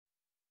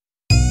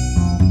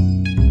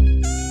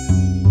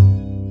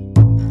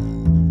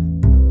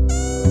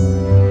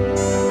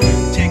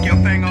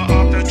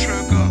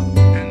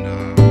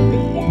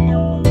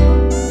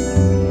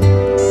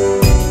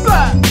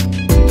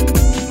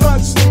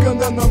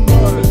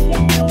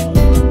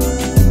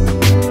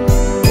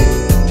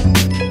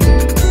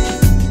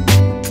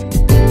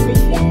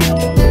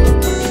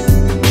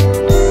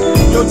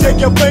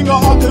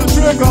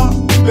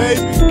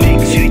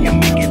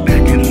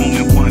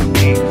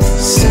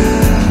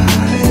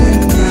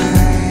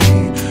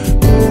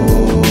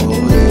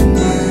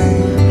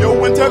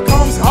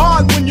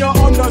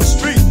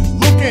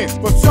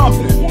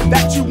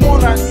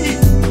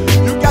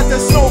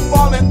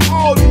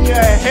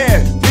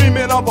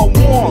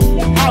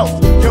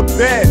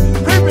bed,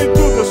 creeping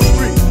through the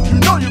street. You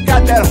know you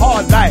got that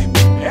hard life.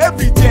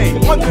 Every day,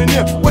 wondering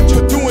if what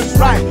you're doing's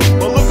right.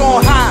 But look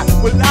on high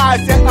with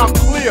eyes that are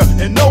clear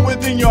and know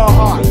within your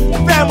heart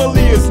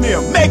family is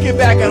near. Make it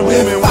back at home.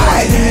 We're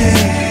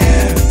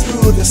fighting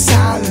through the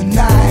silent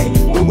night.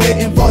 We're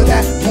waiting for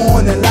that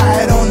morning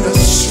light on the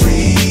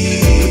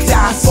street. We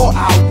died for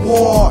our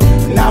war.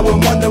 Now we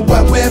wonder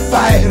what we're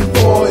fighting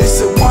for.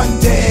 It's a one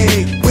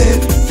day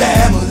with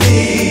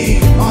family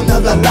under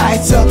the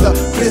lights of the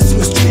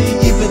Christmas tree.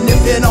 Even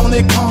if it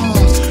only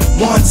comes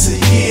once a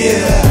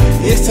year,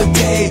 it's a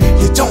day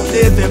you don't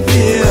live in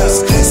fear. It's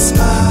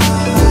Christmas.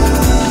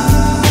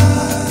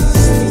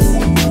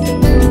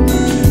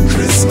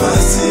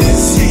 Christmas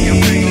is here.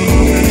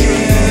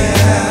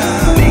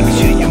 Make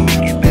sure you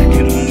make it back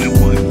at home in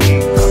one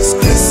piece. 'Cause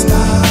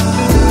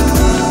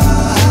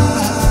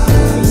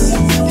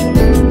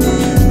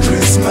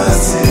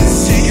Christmas is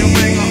here.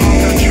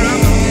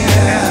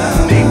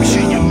 Make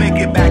sure you make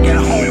it back at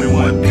home in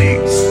one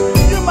piece.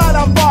 You might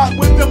have fought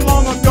with them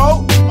long ago,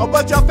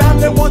 but your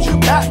family wants you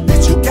back,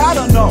 bitch, you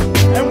gotta know.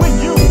 And when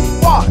you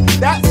fought,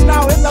 that's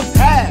now in the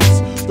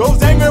past.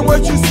 Those angry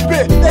words you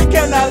spit, they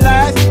cannot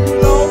last, you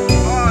know.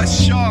 Oh,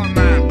 sure,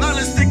 man. Blood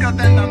is thicker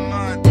than the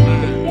mud,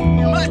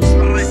 man. Much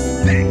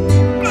respect.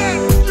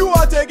 You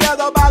are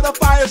together by the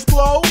fire's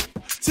glow,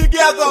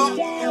 together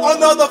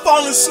under the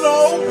falling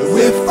snow.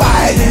 We're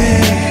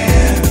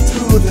fighting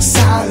through the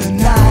silent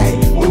night.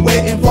 We're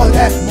waiting for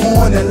that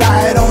morning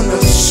light on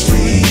the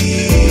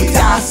street.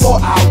 Die for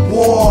our